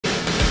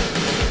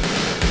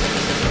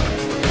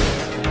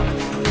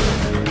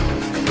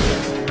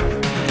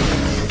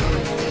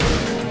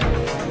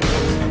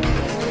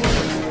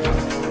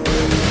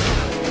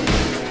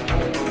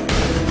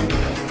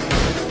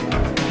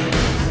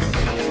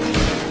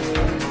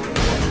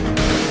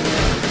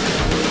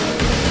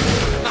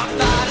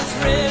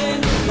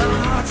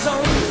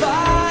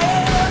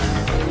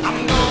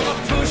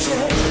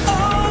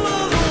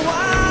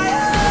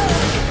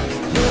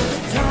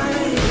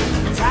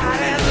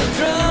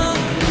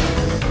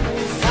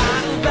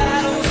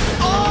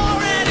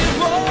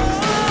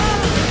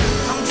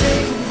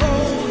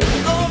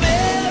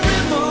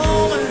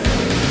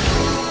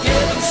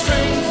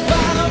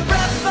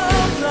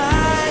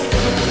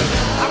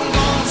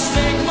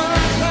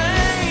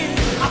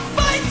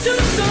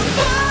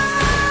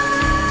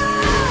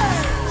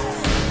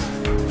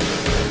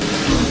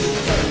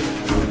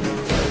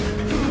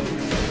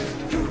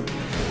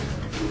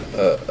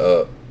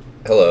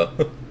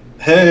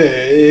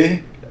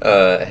Hey.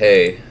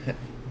 Hey.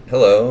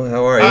 Hello,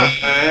 how are you?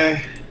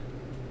 Hi.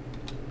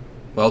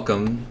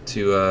 Welcome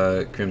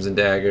to Crimson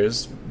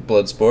Daggers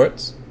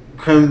Bloodsports.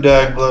 Crimson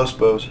Daggers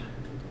Bloodsports.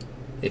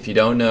 If you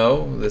don't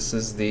know, this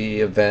is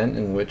the event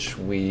in which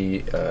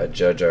we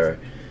judge our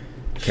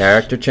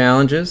character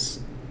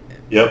challenges.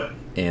 Yep.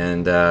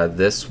 And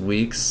this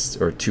week's,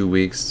 or 2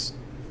 weeks,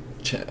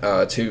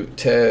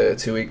 2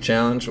 week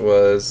challenge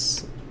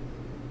was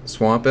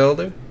Swamp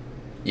Elder.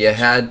 You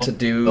had to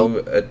do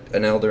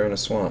an elder in a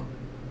swamp.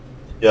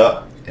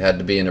 Yeah. It had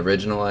to be an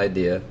original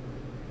idea.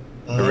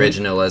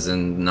 Original as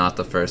in not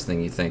the first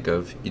thing you think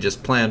of. You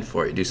just plan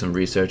for it. You do some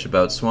research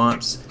about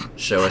swamps,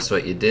 show us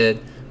what you did,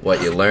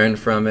 what you learned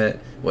from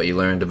it, what you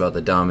learned about the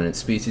dominant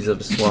species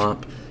of a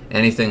swamp,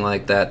 anything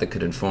like that that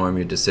could inform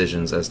your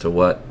decisions as to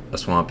what a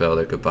swamp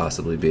elder could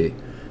possibly be.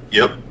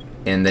 Yep.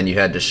 And then you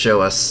had to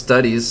show us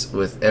studies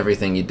with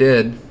everything you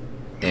did,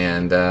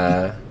 and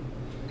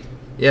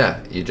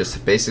yeah, you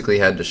just basically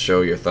had to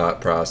show your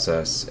thought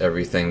process,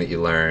 everything that you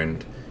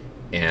learned,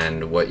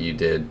 and what you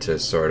did to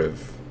sort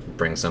of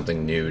bring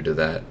something new to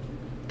that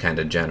kind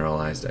of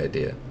generalized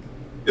idea.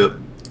 Yep.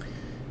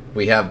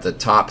 We have the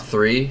top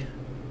 3.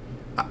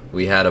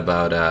 We had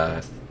about,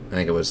 I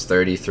think it was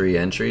 33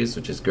 entries,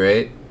 which is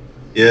great.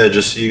 Yeah,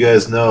 just so you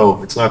guys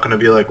know, it's not going to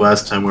be like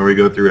last time where we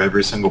go through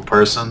every single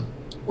person.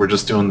 We're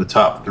just doing the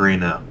top 3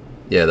 now.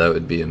 Yeah, that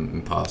would be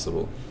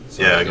impossible.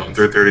 So yeah, going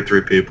through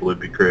 33 people would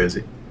be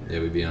crazy. Yeah,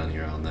 we'd be on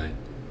here all night.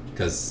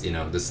 Because, you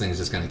know, this thing's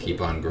just going to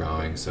keep on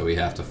growing, so we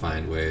have to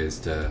find ways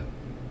to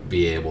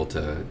be able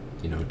to,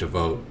 you know,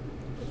 devote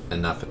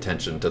enough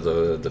attention to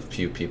the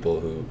few people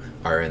who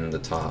are in the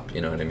top, you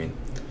know what I mean?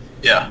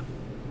 Yeah.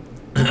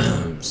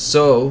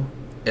 So,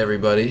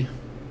 everybody,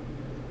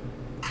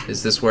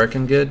 is this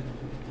working good?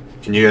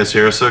 Can you guys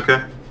hear us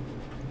okay?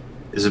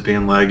 Is it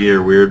being laggy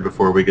or weird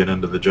before we get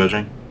into the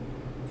judging?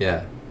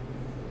 Yeah.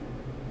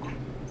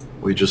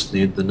 We just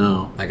need to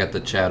know. I got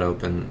the chat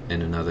open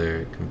in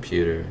another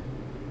computer.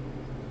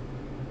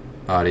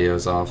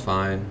 Audio's all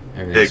fine.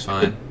 Everything's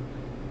fine.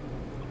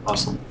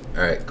 Awesome.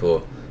 Alright,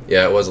 cool.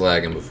 Yeah, it was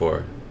lagging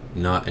before.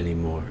 Not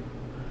anymore.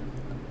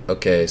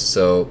 Okay,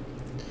 so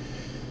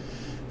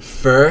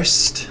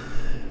first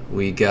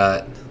we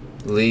got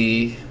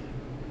Lee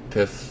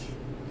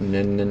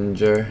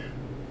Pfenninger.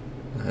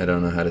 I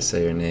don't know how to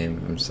say your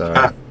name. I'm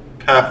sorry.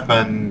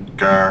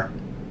 Pfenninger.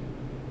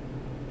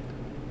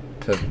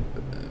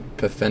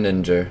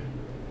 Pfenninger.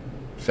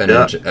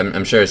 Pfenninger. Yeah.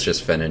 I'm sure it's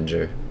just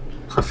Pfenninger.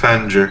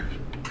 Pfenninger.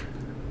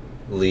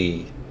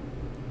 Lee.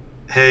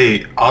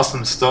 Hey,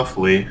 awesome stuff,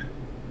 Lee.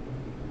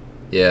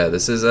 Yeah,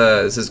 this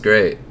is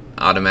great.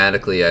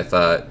 Automatically, I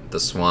thought the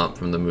swamp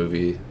from the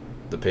movie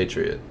The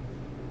Patriot.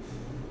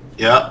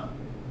 Yeah.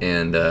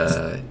 And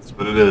that's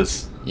what it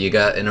is. You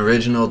got an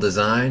original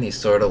design. He's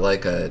sort of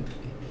like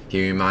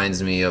he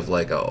reminds me of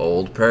like an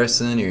old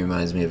person. He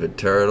reminds me of a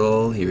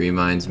turtle. He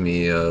reminds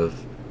me of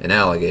an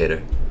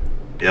alligator.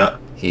 Yeah.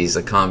 He's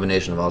a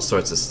combination of all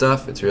sorts of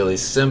stuff. It's really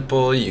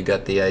simple. You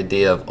got the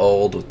idea of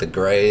old with the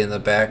gray in the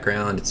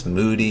background. It's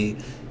moody.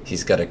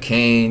 He's got a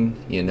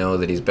cane. You know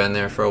that he's been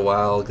there for a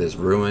while. There's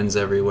ruins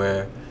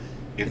everywhere.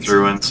 He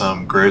threw in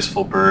some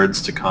graceful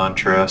birds to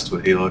contrast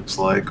what he looks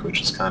like,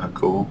 which is kind of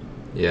cool.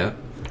 Yeah.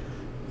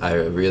 I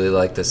really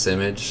like this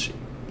image.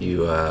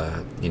 You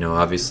know,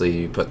 obviously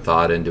you put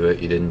thought into it.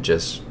 You didn't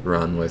just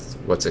run with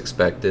what's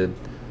expected.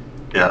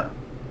 Yeah.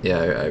 Yeah,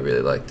 I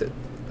really liked it.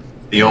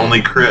 The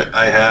only crit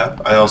I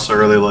have, I also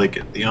really like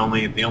it. The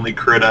only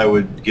crit I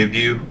would give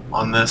you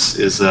on this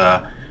is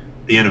the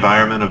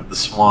environment of the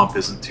swamp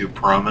isn't too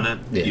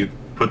prominent. Yeah. You've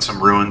put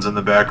some ruins in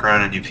the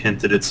background and you've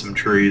hinted at some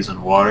trees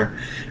and water,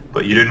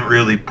 but you didn't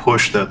really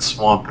push that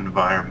swamp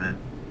environment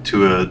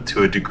to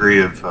a degree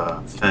of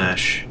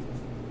finish.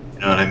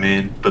 You know what I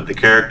mean? But the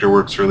character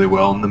works really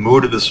well, and the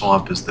mood of the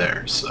swamp is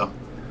there. So.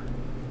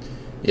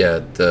 Yeah,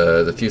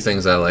 the few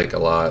things I like a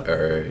lot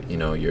are, you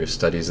know, your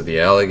studies of the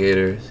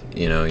alligator.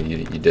 You know,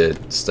 you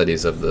did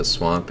studies of the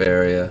swamp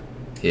area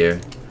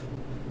here.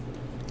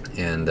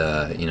 And,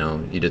 you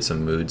know, you did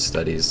some mood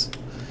studies.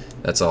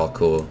 That's all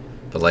cool.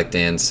 But like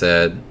Dan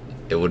said,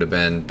 it would have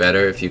been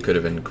better if you could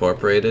have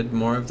incorporated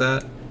more of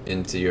that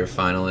into your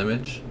final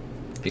image.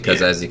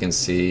 Because as you can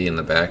see in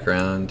the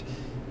background,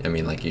 I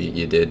mean, like,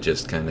 you did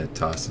just kind of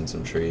toss in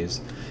some trees.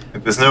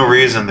 There's no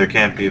reason there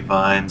can't be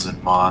vines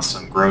and moss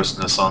and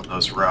grossness on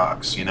those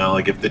rocks. You know,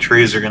 like if the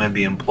trees are going to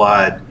be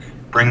implied,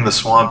 bring the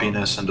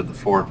swampiness into the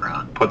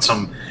foreground. Put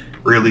some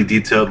really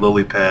detailed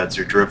lily pads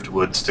or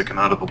driftwood sticking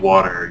out of the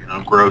water. You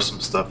know, grow some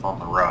stuff on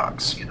the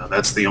rocks. You know,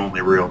 that's the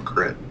only real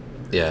crit.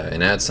 Yeah,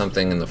 and add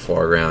something in the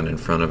foreground in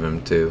front of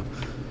him too.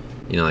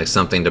 You know, like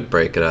something to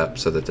break it up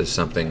so that there's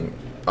something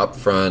up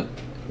front,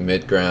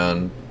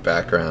 mid-ground,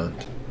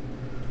 background.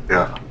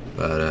 Yeah.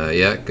 But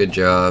yeah, good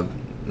job.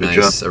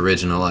 Nice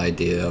original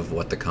idea of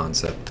what the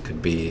concept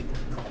could be,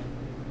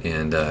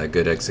 and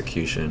good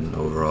execution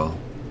overall.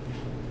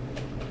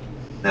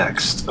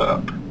 Next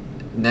up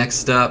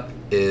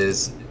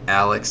is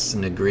Alex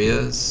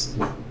Negrias.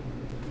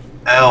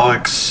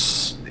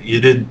 Alex, you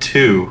did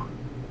 2.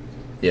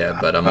 Yeah,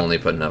 but I'm only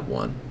putting up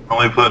one.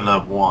 Only putting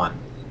up one.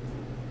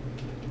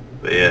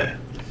 But yeah.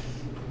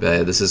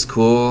 But this is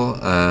cool.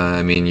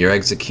 I mean, your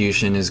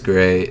execution is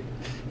great.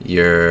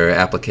 Your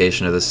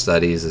application of the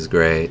studies is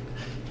great.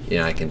 You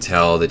know, I can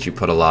tell that you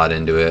put a lot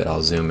into it.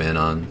 I'll zoom in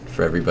on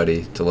for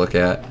everybody to look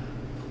at.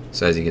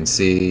 So as you can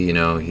see, you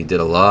know, he did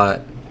a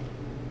lot.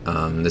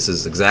 This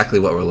is exactly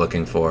what we're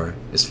looking for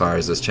as far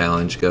as this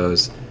challenge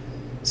goes.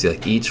 See,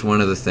 like each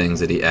one of the things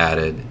that he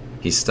added,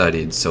 he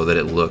studied so that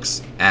it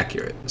looks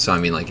accurate. So I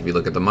mean, like if you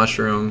look at the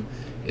mushroom,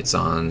 it's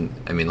on,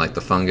 I mean, like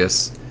the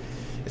fungus,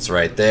 it's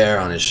right there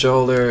on his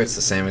shoulder. It's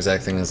the same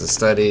exact thing as the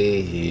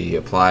study. He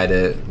applied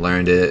it,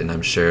 learned it, and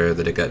I'm sure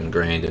that it got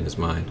ingrained in his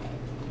mind.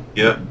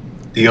 Yep.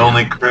 The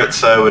only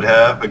crits I would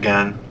have,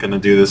 again, gonna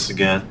do this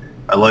again.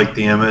 I like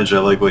the image, I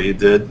like what you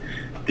did.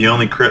 The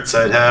only crits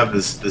I'd have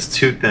is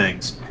two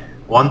things.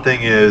 One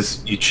thing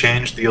is you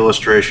changed the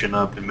illustration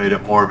up and made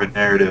it more of a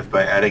narrative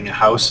by adding a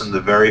house in the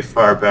very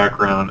far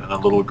background and a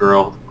little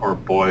girl or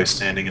boy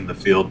standing in the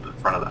field in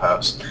front of the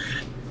house.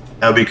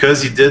 Now,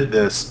 because you did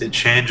this, it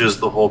changes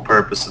the whole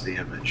purpose of the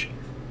image.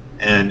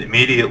 And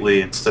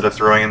immediately, instead of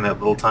throwing in that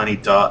little tiny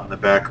dot in the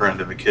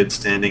background of a kid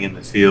standing in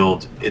the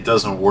field, it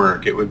doesn't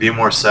work. It would be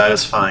more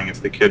satisfying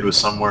if the kid was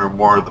somewhere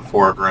more in the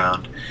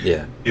foreground.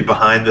 Yeah. Be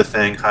behind the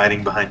thing,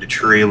 hiding behind a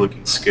tree,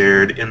 looking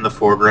scared, in the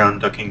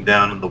foreground, ducking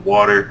down in the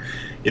water.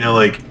 You know,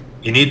 like,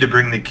 you need to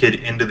bring the kid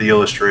into the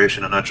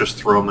illustration and not just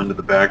throw him into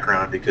the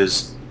background,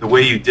 because the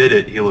way you did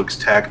it, he looks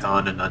tacked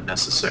on and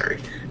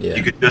unnecessary. Yeah.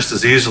 You could just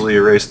as easily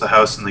erase the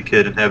house and the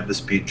kid and have this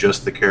be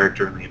just the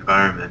character and the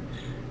environment.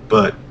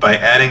 But by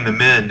adding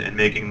them in and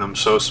making them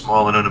so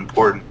small and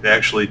unimportant, it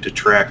actually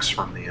detracts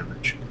from the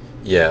image.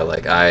 Yeah,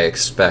 like I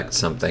expect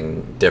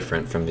something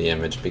different from the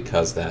image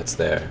because that's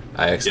there.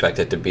 I expect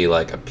it to be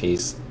like a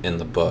piece in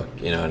the book,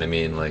 you know what I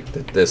mean? Like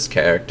that this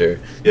character,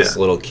 this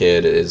little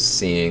kid is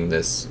seeing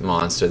this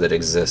monster that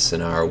exists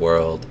in our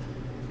world.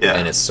 Yeah.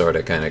 And it's sort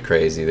of kind of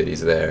crazy that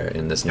he's there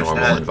in this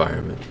normal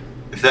environment.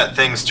 If that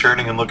thing's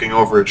turning and looking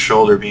over its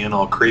shoulder, being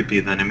all creepy,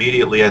 then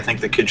immediately I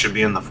think the kid should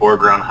be in the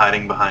foreground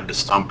hiding behind a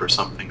stump or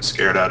something,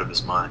 scared out of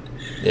his mind.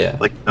 Yeah.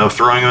 Like, you know,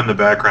 throwing him in the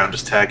background,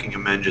 just tacking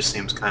him in just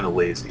seems kind of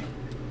lazy.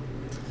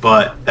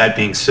 But that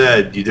being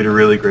said, you did a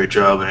really great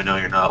job, and I know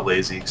you're not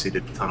lazy because you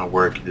did a ton of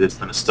work, you did a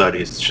ton of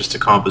studies. It's just a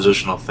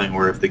compositional thing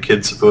where if the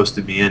kid's supposed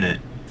to be in it,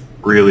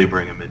 really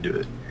bring him into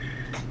it.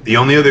 The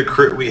only other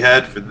crit we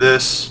had for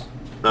this,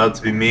 not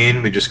to be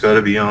mean, we just got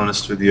to be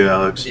honest with you,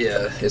 Alex.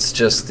 Yeah, it's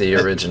just the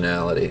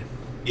originality.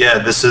 Yeah,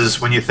 this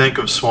is, when you think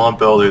of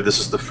Swamp Elder, this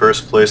is the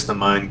first place the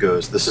mind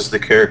goes. This is the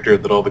character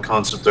that all the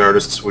concept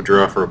artists would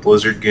draw for a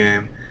Blizzard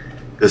game.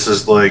 This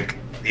is like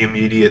the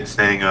immediate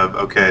thing of,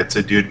 okay, it's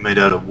a dude made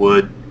out of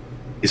wood.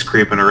 He's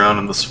creeping around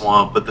in the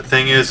swamp. But the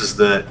thing is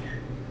that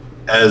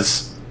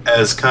as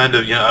kind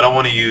of, you know, I don't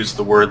want to use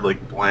the word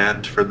like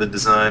bland for the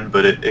design,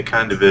 but it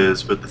kind of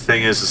is. But the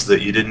thing is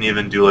that you didn't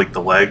even do like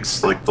the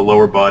legs. Like the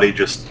lower body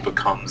just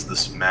becomes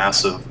this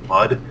mass of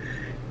mud.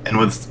 And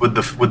with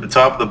the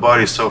top of the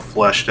body so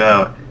fleshed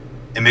out,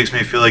 it makes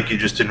me feel like you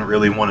just didn't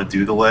really want to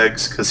do the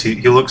legs, because he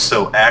looks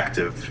so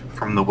active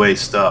from the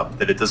waist up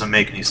that it doesn't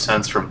make any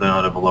sense from the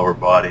out of a lower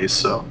body.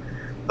 So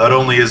not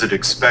only is it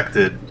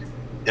expected,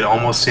 it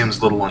almost seems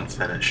a little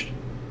unfinished.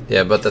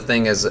 Yeah, but the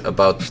thing is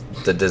about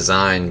the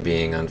design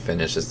being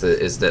unfinished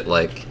is that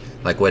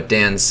like what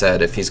Dan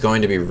said, if he's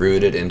going to be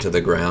rooted into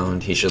the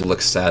ground, he should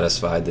look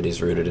satisfied that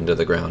he's rooted into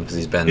the ground because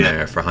he's been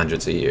there for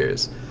hundreds of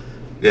years.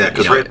 Yeah,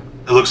 because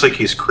it looks like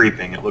he's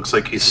creeping. It looks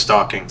like he's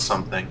stalking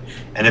something.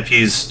 And if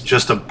he's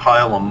just a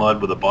pile of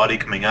mud with a body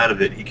coming out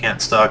of it, he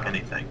can't stalk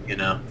anything, you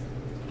know?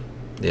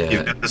 Yeah.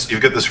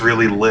 You've got this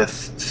really lithe,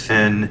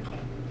 thin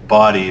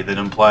body that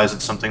implies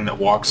it's something that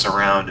walks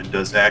around and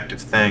does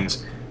active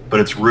things, but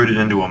it's rooted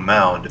into a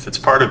mound. If it's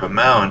part of a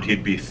mound,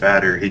 he'd be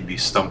fatter, he'd be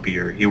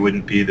stumpier. He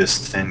wouldn't be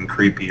this thin,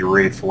 creepy,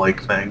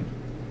 wraith-like thing.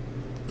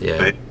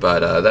 Yeah,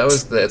 but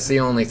that's the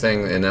only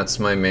thing, and that's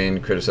my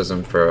main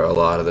criticism for a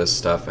lot of this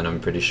stuff, and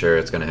I'm pretty sure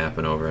it's going to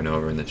happen over and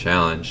over in the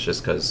challenge,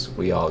 just because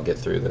we all get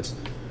through this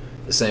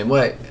the same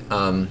way.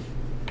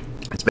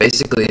 It's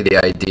basically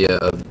the idea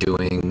of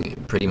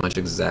doing pretty much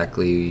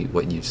exactly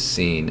what you've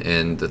seen,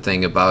 and the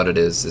thing about it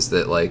is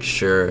that, like,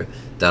 sure,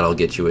 that'll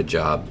get you a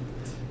job,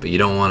 but you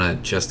don't want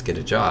to just get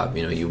a job.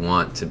 You know, you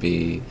want to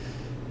be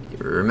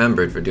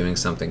remembered for doing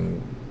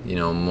something, you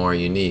know, more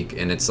unique.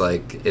 And it's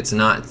like, it's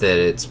not that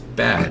it's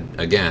bad.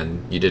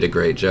 Again, you did a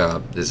great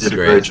job. This is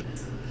great.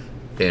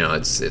 You know,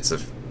 it's a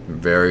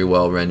very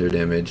well rendered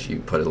image. You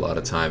put a lot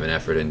of time and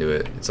effort into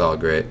it. It's all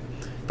great.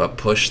 But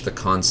push the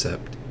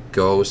concept.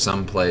 Go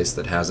someplace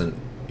that hasn't,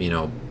 you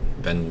know,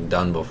 been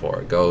done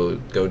before. Go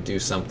do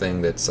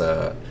something that's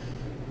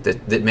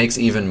that makes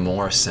even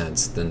more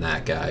sense than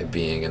that guy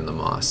being in the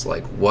moss.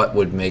 Like, what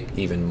would make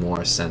even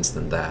more sense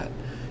than that?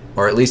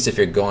 Or at least if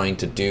you're going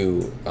to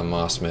do a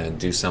moss man,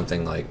 do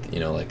something like, you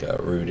know, like a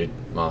rooted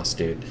moss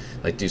dude.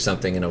 Like, do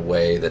something in a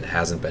way that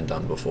hasn't been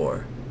done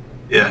before.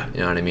 Yeah. You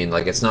know what I mean?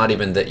 Like, it's not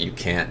even that you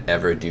can't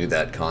ever do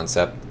that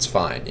concept. It's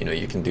fine. You know,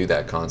 you can do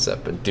that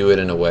concept, but do it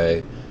in a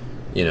way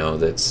you know,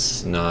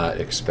 that's not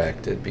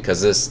expected.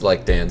 Because this,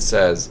 like Dan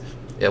says,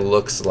 it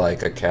looks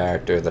like a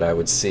character that I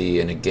would see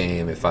in a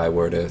game if I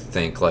were to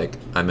think, like,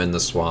 I'm in the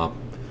swamp,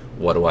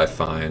 what do I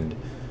find?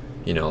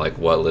 You know, like,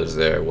 what lives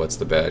there? What's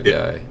the bad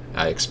guy?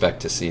 I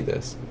expect to see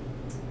this.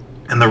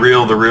 And the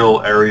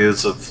real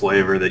areas of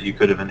flavor that you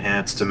could have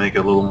enhanced to make it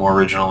a little more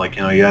original, like,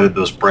 you know, you added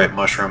those bright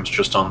mushrooms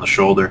just on the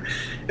shoulder.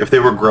 If they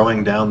were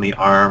growing down the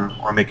arm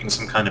or making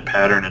some kind of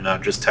pattern and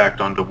not just tacked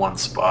onto one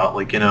spot,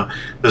 like, you know,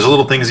 there's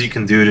little things you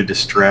can do to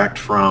distract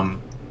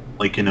from,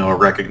 like, you know, a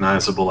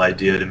recognizable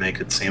idea to make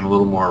it seem a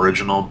little more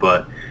original,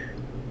 but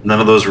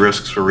none of those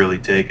risks were really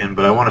taken.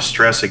 But I want to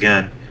stress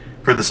again,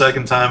 for the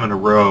second time in a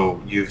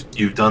row,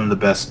 you've done the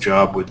best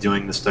job with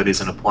doing the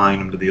studies and applying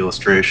them to the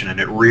illustration, and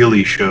it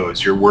really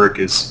shows. Your work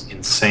is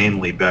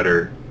insanely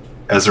better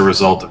as a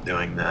result of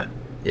doing that.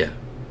 Yeah.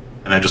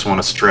 And I just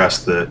want to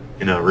stress that,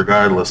 you know,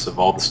 regardless of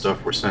all the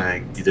stuff we're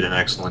saying, you did an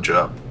excellent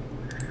job.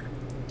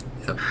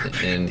 Yep.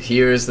 And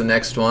here's the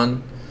next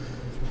one.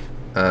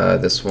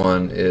 This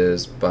one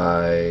is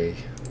by...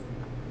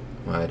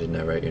 Why didn't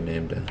I write your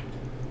name down?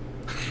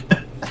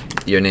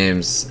 Your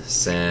name's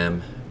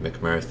Sam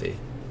McMurphy.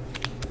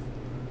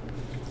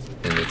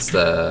 And it's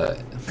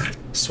the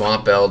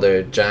swamp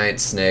elder, giant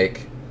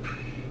snake,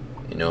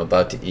 you know,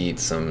 about to eat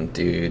some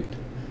dude.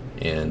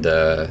 And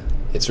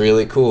it's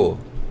really cool.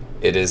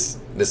 This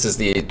is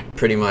the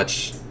pretty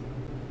much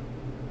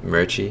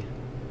Murchie.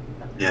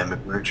 Yeah,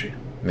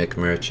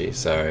 McMurchie,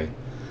 sorry.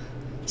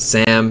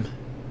 Sam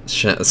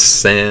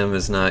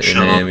is not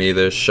your name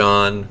either.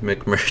 Sean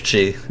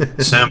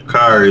McMurchie. Sam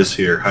Carr is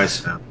here. Hi,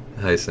 Sam.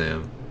 Hi,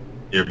 Sam.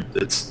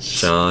 It's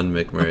Sean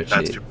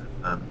McMurchie.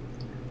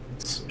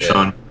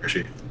 Sean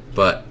McMurchie.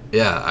 But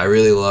yeah, I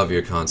really love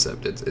your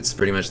concept. It's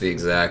pretty much the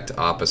exact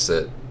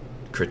opposite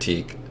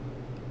critique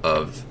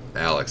of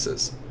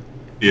Alex's.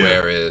 Yeah.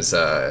 Whereas,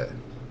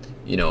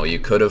 you know, you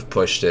could have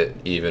pushed it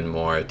even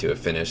more to a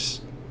finish,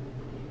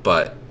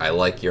 but I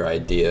like your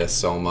idea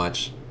so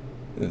much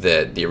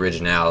that the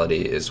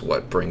originality is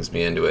what brings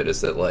me into it, is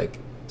that, like,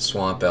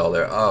 swamp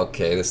elder, oh,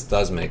 okay, this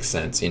does make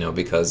sense, you know,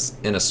 because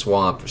in a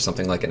swamp,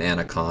 something like an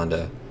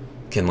anaconda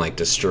can, like,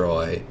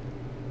 destroy,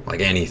 like,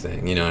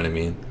 anything, you know what I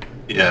mean?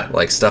 Yeah.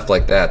 Like, stuff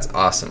like that's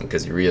awesome,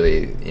 because you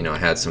really, you know,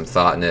 had some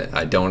thought in it.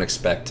 I don't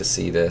expect to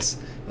see this.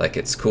 Like,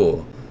 it's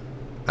cool.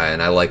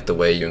 And I like the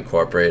way you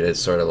incorporated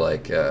sort of,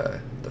 like,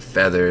 the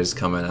feathers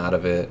coming out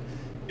of it.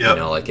 Yep. You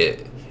know, like,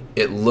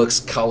 it looks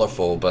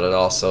colorful, but it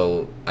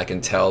also, I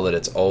can tell that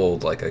it's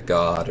old, like a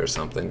god or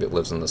something that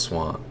lives in the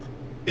swamp.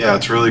 Yeah,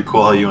 it's really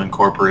cool how you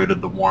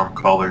incorporated the warm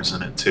colors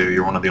in it, too.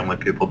 You're one of the only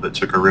people that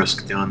took a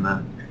risk doing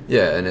that.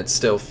 Yeah, and it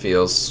still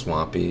feels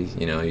swampy.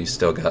 You know, you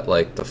still got,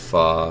 like, the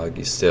fog.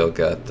 You still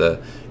got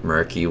the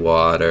murky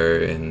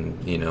water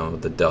and, you know,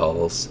 the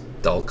dull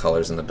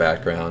colors in the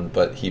background.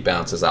 But he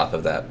bounces off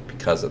of that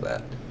because of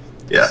that.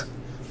 Yeah.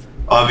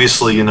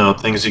 Obviously, you know,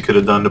 things you could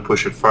have done to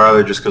push it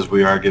farther just because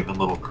we are giving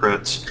little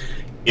crits.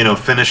 You know,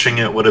 finishing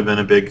it would have been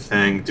a big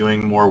thing.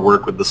 Doing more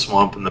work with the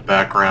swamp in the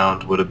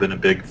background would have been a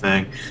big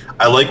thing.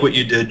 I like what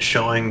you did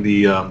showing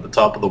the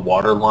top of the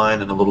water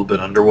line and a little bit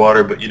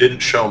underwater, but you didn't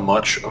show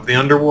much of the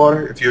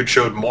underwater. If you had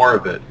showed more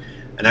of it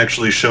and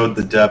actually showed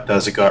the depth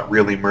as it got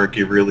really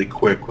murky really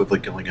quick with,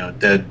 like, you know,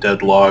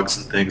 dead logs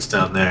and things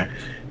down there,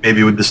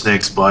 maybe with the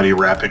snake's body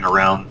wrapping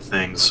around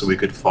things so we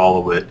could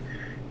follow it.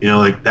 You know,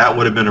 like, that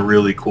would have been a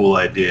really cool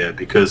idea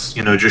because,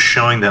 you know, just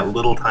showing that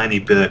little tiny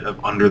bit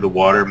of under the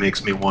water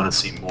makes me want to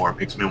see more,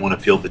 makes me want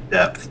to feel the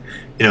depth.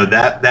 You know,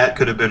 that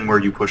could have been where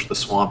you pushed the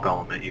swamp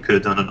element. You could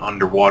have done an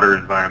underwater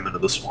environment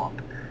of the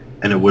swamp,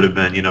 and it would have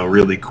been, you know,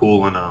 really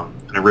cool and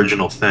an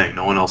original thing.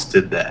 No one else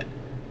did that.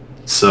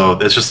 So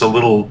that's just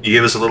you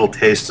gave us a little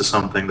taste of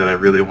something that I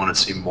really want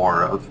to see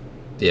more of.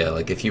 Yeah,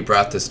 like, if you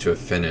brought this to a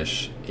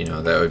finish, you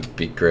know, that would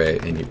be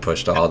great, and you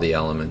pushed all the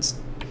elements.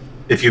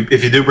 If you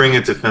do bring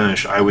it to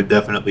finish, I would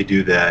definitely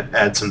do that.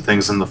 Add some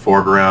things in the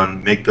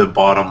foreground, make the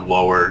bottom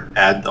lower,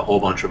 add a whole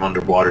bunch of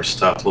underwater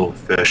stuff, little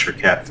fish or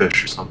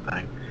catfish or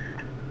something.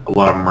 A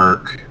lot of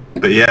murk.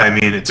 But yeah, I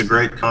mean, it's a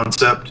great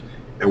concept.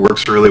 It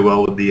works really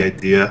well with the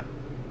idea.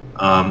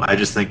 I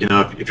just think, you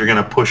know, if you're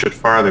going to push it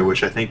farther,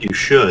 which I think you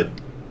should,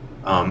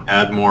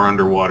 add more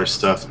underwater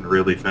stuff and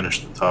really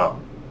finish the top.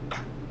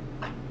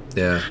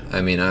 Yeah, I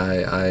mean,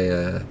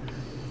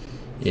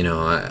 you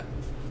know,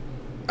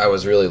 I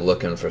was really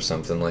looking for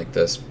something like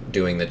this,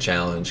 doing the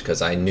challenge,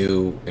 because I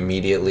knew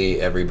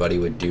immediately everybody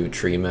would do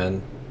tree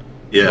men.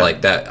 Yeah.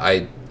 Like that,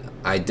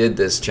 I did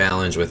this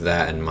challenge with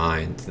that in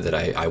mind, that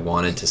I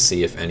wanted to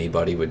see if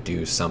anybody would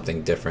do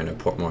something different or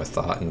put more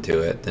thought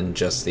into it than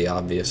just the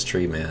obvious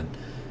tree man.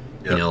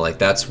 Yep. You know, like,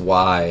 that's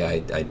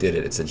why I did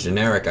it. It's a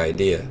generic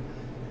idea.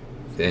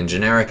 And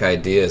generic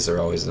ideas are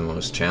always the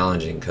most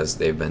challenging because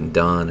they've been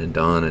done and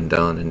done and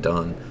done and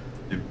done.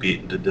 They're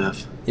beaten to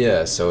death.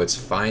 Yeah, so it's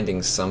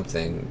finding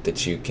something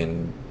that you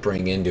can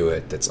bring into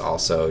it that's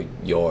also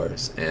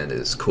yours and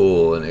is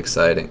cool and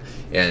exciting.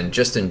 And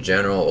just in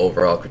general,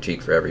 overall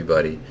critique for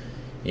everybody,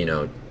 you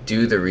know,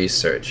 do the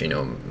research,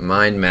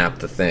 mind map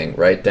the thing,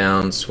 write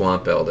down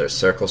swamp elder,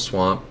 circle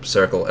swamp,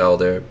 circle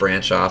elder,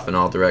 branch off in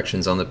all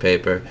directions on the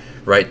paper,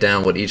 write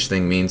down what each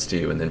thing means to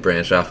you, and then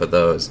branch off of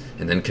those,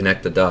 and then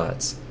connect the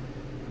dots.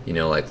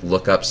 Like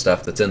look up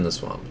stuff that's in the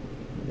swamp.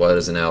 What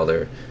is an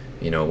elder?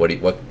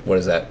 What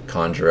does that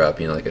conjure up?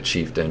 Like a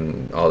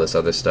chieftain, all this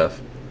other stuff.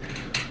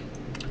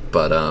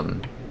 But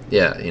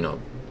yeah,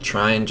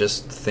 try and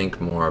just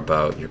think more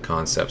about your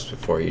concepts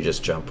before you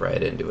just jump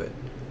right into it.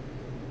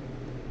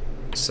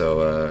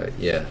 So,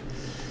 yeah.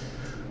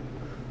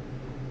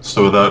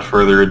 So without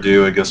further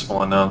ado, I guess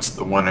we'll announce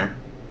the winner.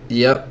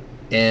 Yep,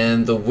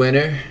 and the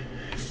winner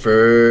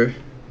for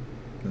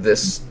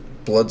this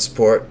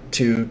Bloodsport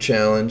 2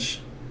 challenge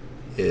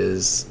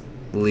is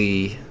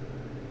Lee.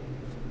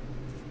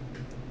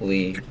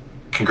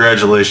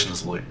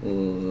 Congratulations, Lee.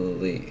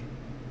 Lee.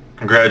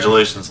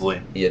 Congratulations,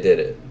 Lee. You did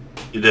it.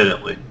 You did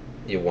it, Lee.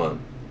 You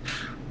won.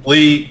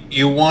 Lee,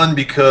 you won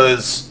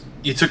because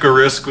you took a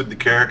risk with the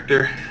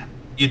character.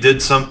 You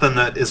did something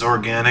that is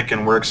organic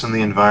and works in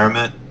the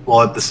environment,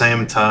 while at the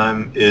same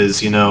time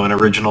is, an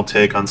original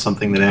take on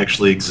something that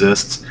actually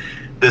exists.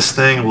 This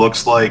thing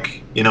looks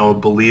like, a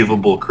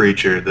believable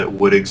creature that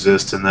would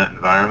exist in that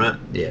environment.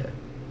 Yeah.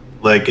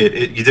 Like,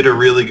 you did a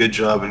really good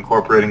job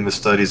incorporating the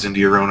studies into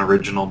your own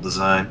original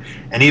design.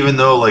 And even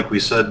though, like we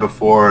said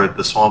before,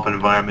 the swamp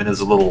environment is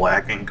a little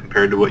lacking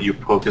compared to what you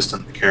focused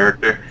on the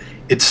character,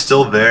 it's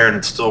still there and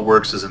it still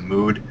works as a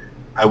mood.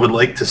 I would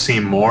like to see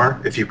more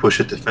if you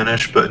push it to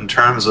finish, but in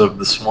terms of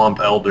the Swamp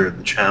Elder,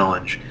 the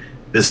challenge,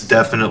 this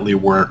definitely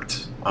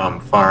worked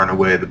far and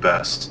away the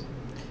best.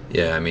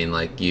 Yeah, I mean,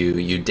 like,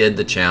 you did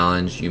the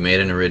challenge, you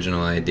made an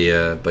original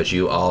idea, but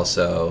you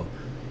also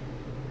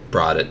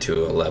brought it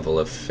to a level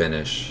of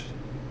finish,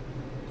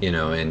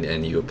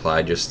 and you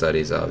applied your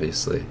studies,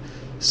 obviously.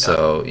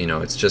 So,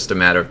 it's just a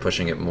matter of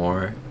pushing it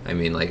more. I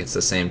mean, like, it's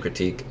the same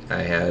critique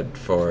I had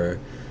for,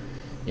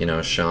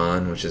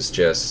 Sean, which is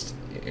just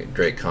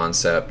great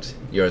concept.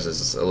 Yours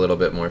is a little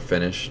bit more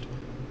finished.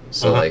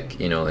 So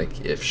like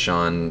if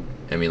Sean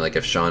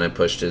had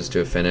pushed his to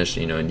a finish,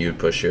 and you'd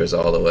push yours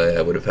all the way,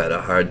 I would have had a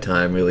hard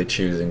time really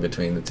choosing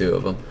between the two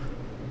of them.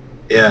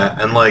 Yeah,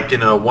 and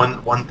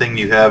one thing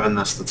you have in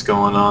this that's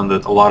going on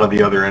that a lot of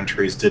the other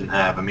entries didn't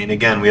have. I mean,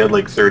 again, we had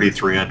like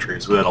 33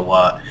 entries. We had a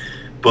lot,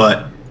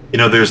 but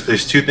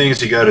there's two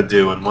things you got to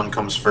do, and one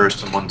comes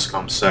first and one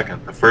comes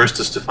second. The first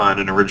is to find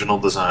an original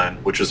design,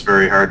 which is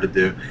very hard to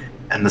do.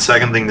 And the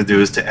second thing to do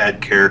is to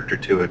add character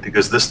to it,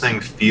 because this thing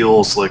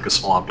feels like a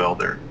swamp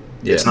elder.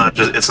 Yeah. It's not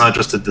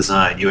just a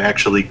design. You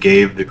actually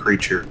gave the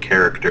creature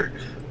character,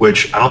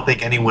 which I don't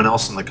think anyone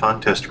else in the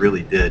contest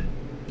really did.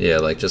 Yeah,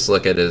 like just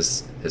look at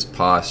his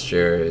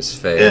posture, his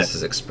face,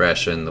 his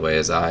expression, the way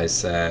his eyes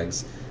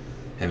sags.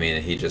 I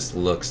mean, he just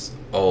looks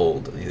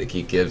old.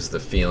 He gives the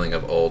feeling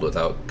of old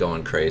without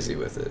going crazy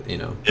with it,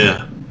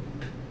 Yeah.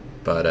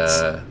 But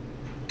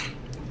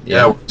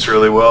yeah, it works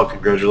really well.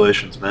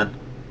 Congratulations, man.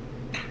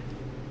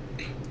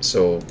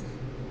 So,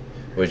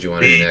 what did you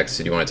want to do next?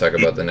 Did you want to talk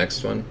about the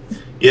next one?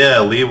 Yeah,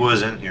 Lee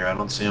was in here. I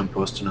don't see him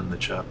posting in the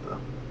chat,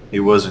 though. He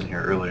was in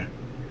here earlier.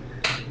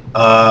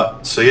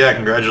 So yeah,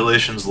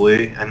 congratulations,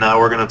 Lee. And now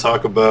we're going to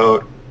talk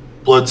about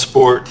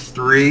Bloodsport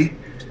 3,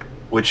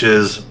 which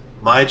is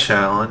my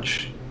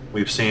challenge.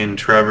 We've seen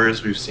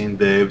Trevor's, we've seen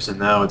Dave's, and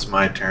now it's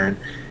my turn.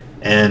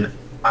 And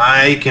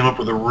I came up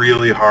with a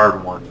really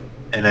hard one.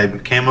 And I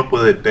came up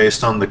with it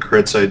based on the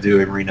crits I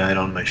do every night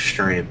on my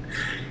stream.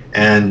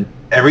 And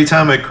every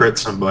time I crit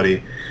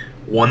somebody,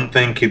 one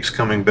thing keeps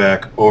coming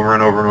back over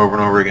and over and over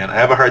and over again. I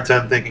have a hard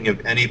time thinking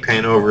of any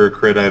paint over a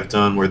crit I've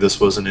done where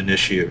this wasn't an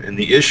issue. And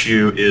the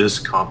issue is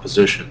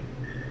composition.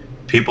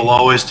 People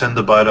always tend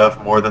to bite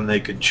off more than they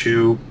could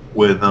chew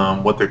with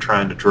what they're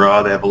trying to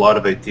draw. They have a lot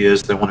of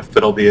ideas. They want to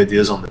fit all the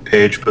ideas on the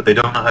page, but they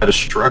don't know how to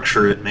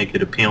structure it and make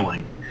it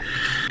appealing.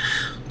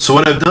 So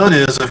what I've done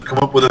is I've come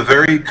up with a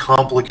very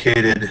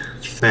complicated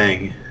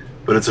thing,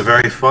 but it's a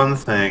very fun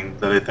thing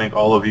that I think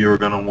all of you are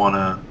going to want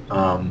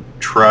to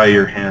try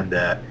your hand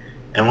at.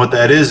 And what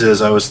that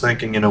is I was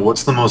thinking,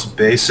 what's the most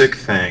basic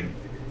thing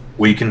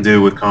we can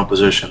do with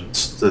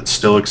compositions that's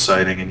still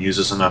exciting and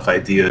uses enough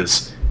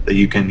ideas that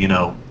you can,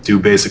 do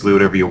basically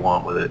whatever you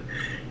want with it.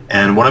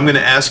 And what I'm going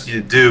to ask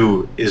you to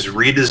do is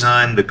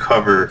redesign the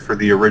cover for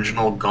the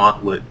original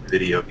Gauntlet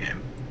video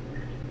game.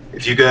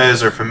 If you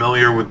guys are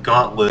familiar with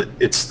Gauntlet,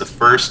 it's the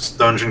first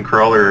dungeon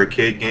crawler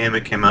arcade game.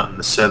 It came out in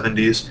the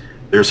 70s.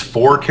 There's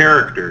 4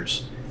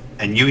 characters,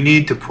 and you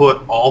need to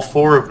put all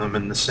 4 of them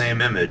in the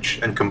same image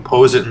and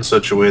compose it in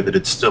such a way that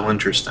it's still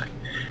interesting.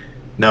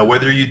 Now,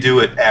 whether you do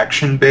it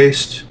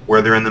action-based,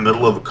 where they're in the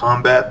middle of a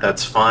combat,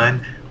 that's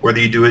fine. Whether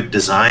you do it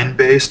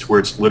design-based, where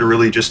it's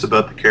literally just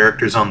about the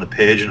characters on the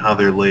page and how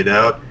they're laid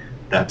out,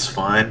 that's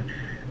fine.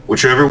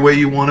 Whichever way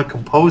you want to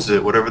compose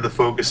it, whatever the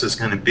focus is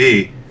going to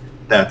be,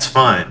 that's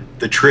fine.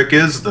 The trick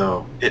is,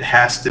 though, it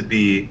has to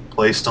be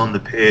placed on the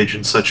page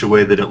in such a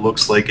way that it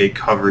looks like a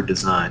cover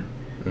design.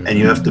 Mm-hmm. And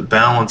you have to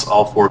balance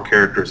all 4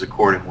 characters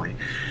accordingly.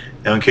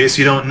 Now, in case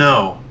you don't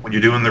know, when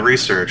you're doing the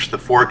research, the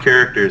 4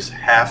 characters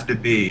have to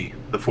be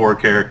the 4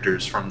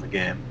 characters from the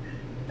game.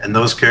 And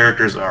those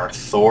characters are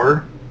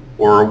Thor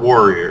or a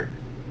warrior,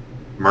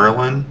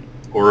 Merlin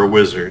or a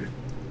wizard,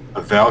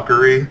 a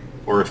Valkyrie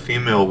or a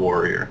female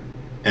warrior,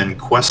 and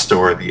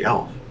Questor the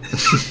elf.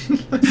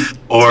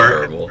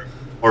 Terrible.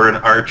 Or an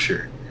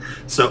archer.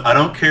 So I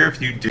don't care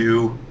if you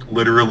do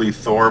literally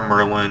Thor,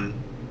 Merlin,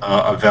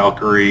 a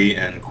Valkyrie,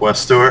 and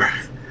Questor,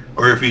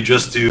 or if you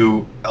just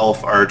do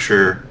elf,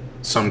 archer,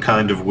 some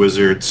kind of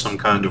wizard, some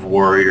kind of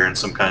warrior, and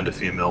some kind of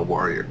female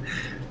warrior.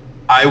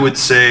 I would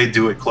say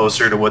do it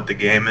closer to what the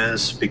game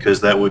is,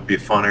 because that would be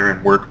funner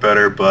and work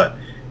better, but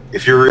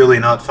if you're really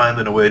not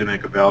finding a way to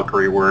make a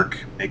Valkyrie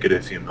work, make it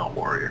a female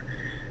warrior.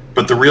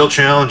 But the real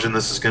challenge in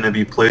this is going to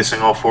be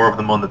placing all 4 of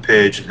them on the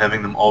page and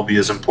having them all be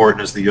as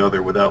important as the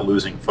other without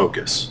losing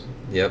focus.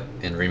 Yep,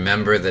 and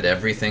remember that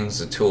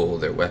everything's a tool.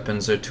 Their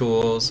weapons are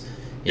tools,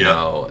 you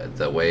know,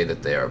 the way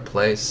that they are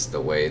placed,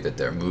 the way that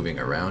they're moving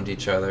around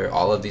each other,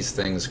 all of these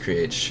things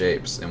create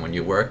shapes. And when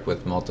you work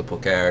with multiple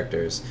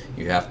characters,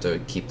 you have to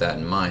keep that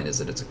in mind, is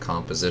that it's a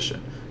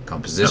composition.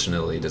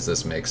 Compositionally, does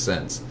this make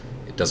sense?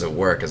 Does it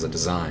work as a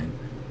design?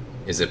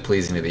 Is it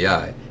pleasing to the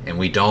eye? And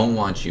we don't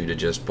want you to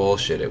just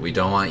bullshit it. We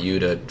don't want you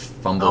to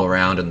fumble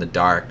around in the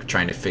dark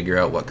trying to figure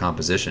out what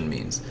composition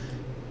means.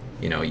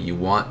 You know, you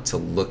want to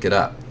look it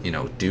up. You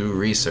know, do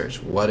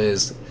research. What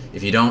is,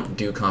 if you don't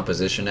do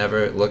composition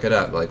ever, look it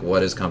up. Like,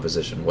 what is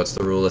composition? What's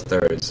the rule of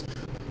thirds?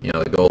 You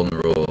know, the golden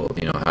rule.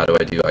 You know, how do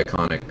I do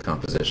iconic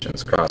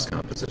compositions, cross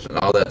composition,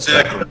 all that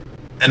stuff.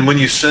 And when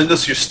you send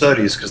us your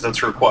studies, because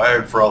that's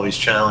required for all these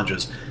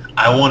challenges,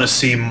 I want to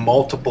see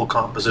multiple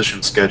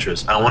composition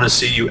sketches. I want to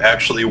see you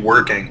actually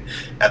working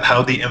at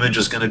how the image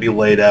is going to be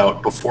laid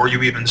out before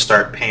you even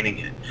start painting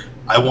it.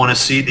 I want to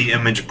see the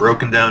image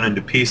broken down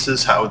into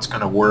pieces, how it's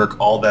going to work,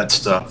 all that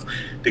stuff.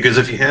 Because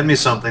if you hand me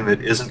something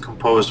that isn't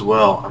composed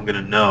well, I'm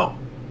going to know.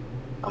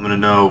 I'm going to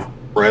know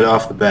right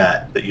off the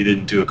bat that you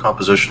didn't do a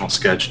compositional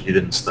sketch and you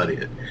didn't study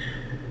it.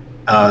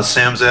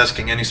 Sam's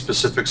asking any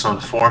specifics on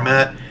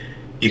format.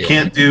 You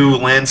can't do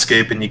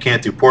landscape and you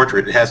can't do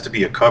portrait. It has to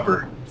be a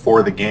cover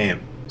for the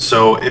game.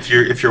 So if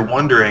you're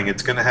wondering,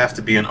 it's going to have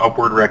to be an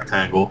upward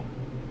rectangle,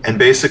 and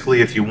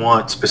basically if you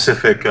want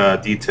specific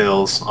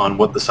details on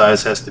what the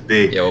size has to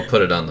be, we'll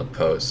put it on the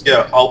post.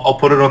 I'll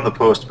put it on the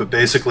post, but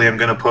basically I'm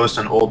going to post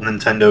an old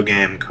Nintendo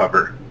game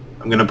cover.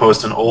 I'm going to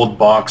post an old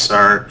box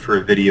art for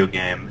a video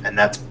game, and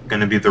that's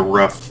going to be the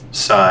rough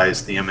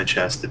size the image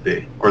has to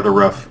be, or the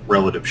rough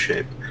relative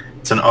shape.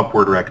 It's an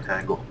upward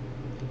rectangle.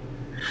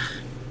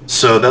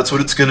 So that's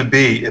what it's going to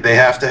be. They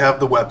have to have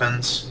the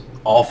weapons.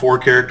 All 4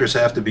 characters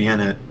have to be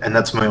in it, and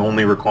that's my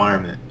only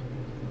requirement.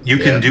 You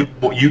can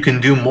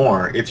do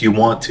more if you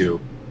want to,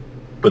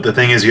 but the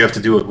thing is you have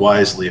to do it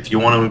wisely. If you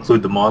want to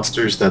include the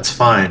monsters, that's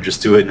fine.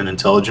 Just do it in an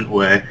intelligent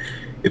way.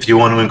 If you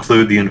want to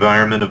include the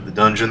environment of the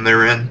dungeon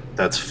they're in,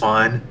 that's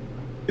fine.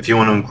 If you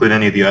want to include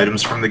any of the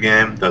items from the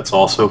game, that's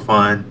also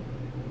fine.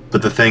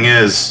 But the thing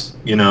is,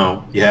 you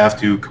know, you have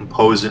to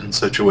compose it in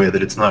such a way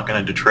that it's not going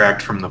to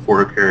detract from the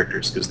 4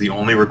 characters, because the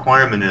only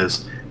requirement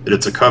is that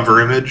it's a cover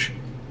image.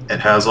 It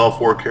has all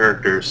 4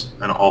 characters,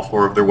 and all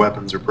 4 of their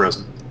weapons are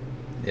present.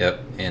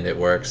 Yep, and it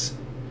works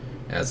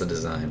as a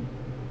design.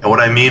 And what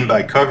I mean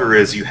by cover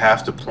is you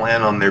have to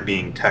plan on there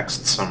being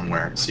text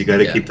somewhere, so you got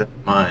to keep that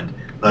in mind.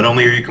 Not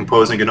only are you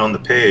composing it on the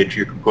page,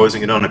 you're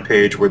composing it on a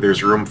page where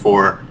there's room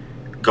for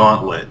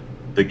Gauntlet,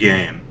 the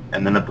game,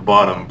 and then at the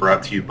bottom,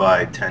 brought to you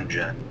by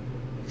Tengen,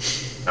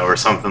 or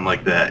something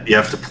like that. You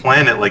have to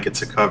plan it like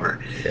it's a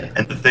cover.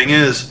 And the thing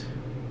is,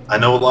 I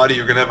know a lot of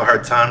you are going to have a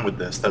hard time with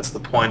this. That's the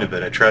point of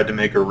it. I tried to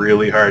make a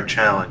really hard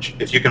challenge.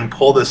 If you can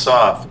pull this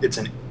off, it's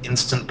an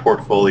instant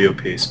portfolio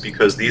piece,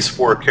 because these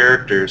 4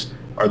 characters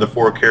are the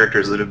 4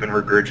 characters that have been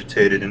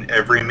regurgitated in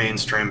every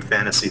mainstream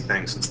fantasy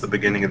thing since the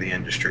beginning of the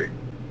industry.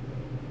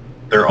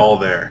 They're all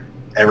there.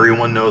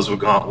 Everyone knows what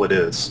Gauntlet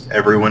is.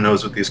 Everyone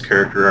knows what these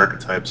character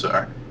archetypes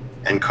are.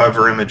 And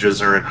cover images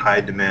are in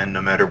high demand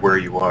no matter where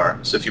you are.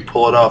 So if you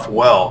pull it off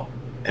well,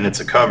 and it's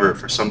a cover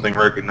for something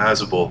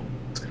recognizable,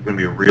 it's going to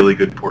be a really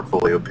good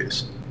portfolio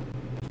piece.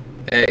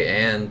 Hey,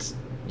 and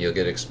you'll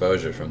get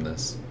exposure from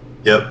this.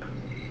 Yep.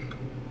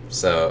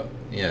 So,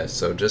 yeah,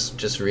 so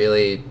just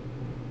really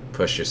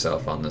push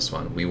yourself on this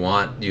one. We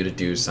want you to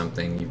do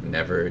something you've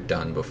never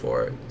done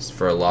before.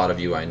 For a lot of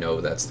you, I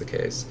know that's the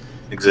case.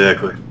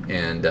 Exactly.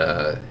 And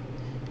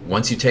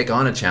once you take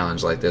on a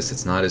challenge like this,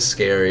 it's not as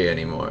scary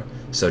anymore.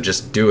 So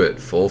just do it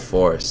full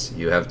force.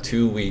 You have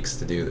 2 weeks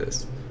to do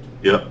this.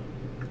 Yep.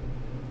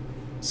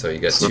 So you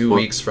got 2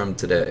 weeks from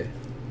today.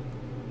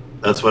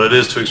 That's what it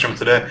is, 2 weeks from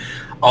today.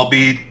 I'll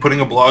be putting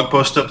a blog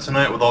post up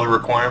tonight with all the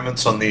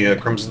requirements on the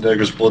Crimson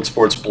Daggers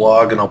Bloodsports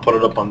blog, and I'll put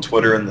it up on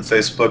Twitter and the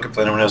Facebook if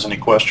anyone has any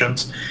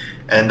questions.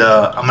 And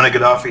I'm going to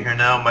get off of here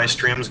now. My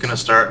stream is going to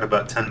start in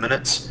about 10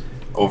 minutes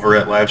over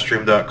at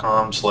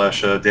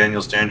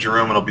livestream.com/Daniel's Danger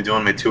Room, and I'll be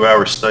doing my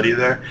 2-hour study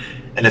there.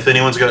 And if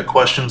anyone's got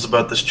questions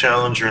about this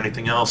challenge or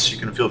anything else, you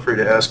can feel free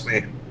to ask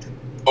me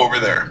over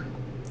there.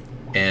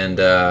 And,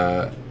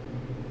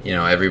 you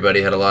know,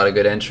 everybody had a lot of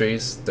good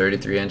entries,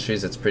 33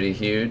 entries, that's pretty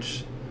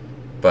huge.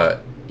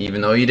 But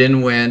even though you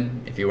didn't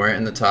win, if you weren't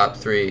in the top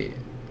 3,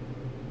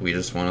 we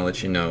just want to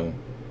let you know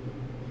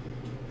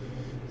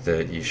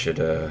that you should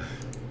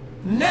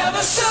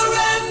never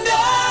surrender.